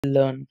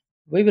learn.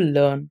 We will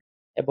learn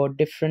about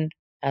different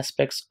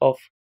aspects of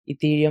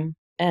Ethereum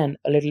and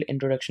a little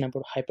introduction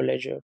about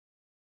Hyperledger.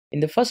 In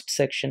the first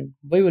section,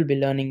 we will be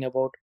learning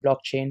about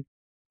blockchain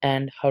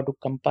and how to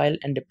compile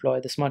and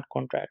deploy the smart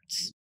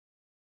contracts.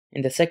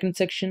 In the second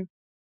section,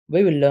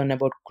 we will learn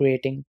about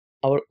creating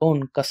our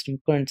own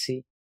custom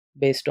currency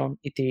based on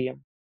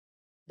Ethereum.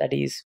 That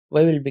is,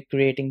 we will be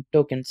creating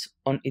tokens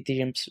on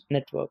Ethereum's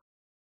network.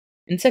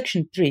 In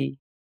section 3,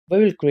 we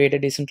will create a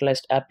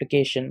decentralized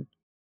application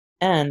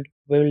and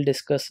we will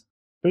discuss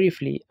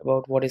briefly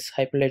about what is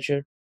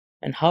Hyperledger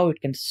and how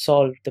it can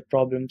solve the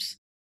problems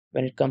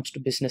when it comes to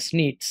business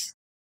needs.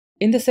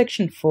 In the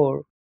section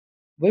 4,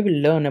 we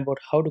will learn about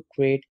how to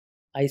create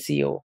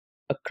ICO,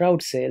 a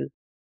crowd sale,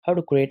 how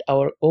to create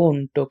our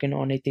own token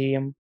on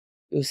Ethereum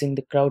using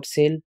the crowd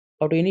sale,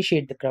 how to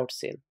initiate the crowd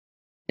sale.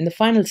 In the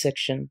final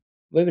section,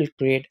 we will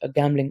create a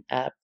gambling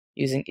app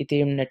using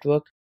Ethereum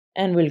network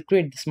and we'll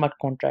create the smart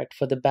contract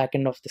for the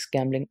backend of this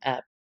gambling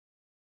app.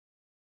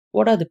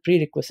 What are the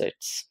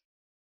prerequisites?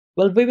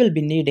 Well, we will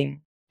be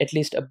needing at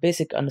least a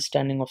basic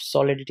understanding of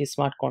Solidity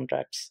smart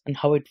contracts and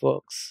how it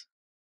works.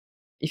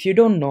 If you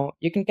don't know,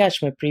 you can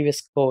catch my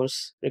previous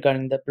course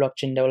regarding the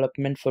blockchain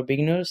development for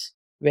beginners,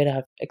 where I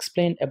have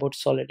explained about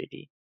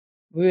Solidity.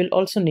 We will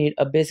also need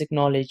a basic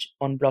knowledge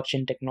on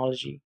blockchain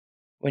technology.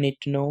 We need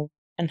to know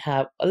and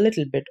have a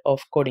little bit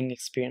of coding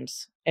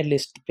experience, at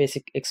least the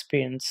basic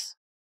experience,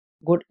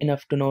 good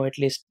enough to know at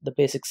least the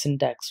basic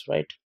syntax,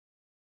 right?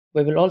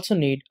 We will also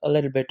need a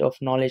little bit of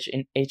knowledge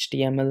in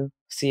HTML,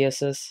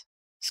 CSS,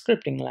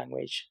 scripting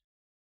language.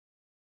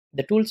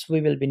 The tools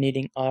we will be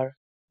needing are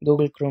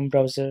Google Chrome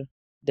browser.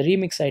 The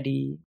Remix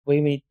IDE,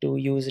 we need to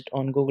use it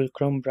on Google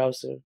Chrome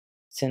browser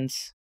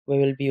since we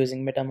will be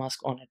using MetaMask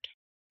on it.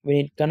 We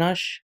need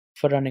Ganache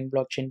for running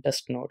blockchain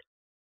test node,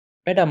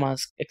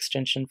 MetaMask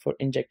extension for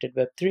injected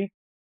Web3,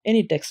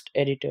 any text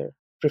editor,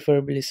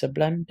 preferably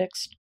Sublime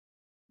Text,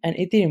 an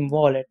Ethereum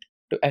wallet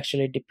to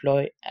actually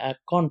deploy a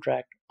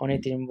contract on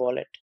Ethereum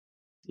wallet.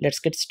 Let's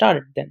get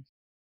started then.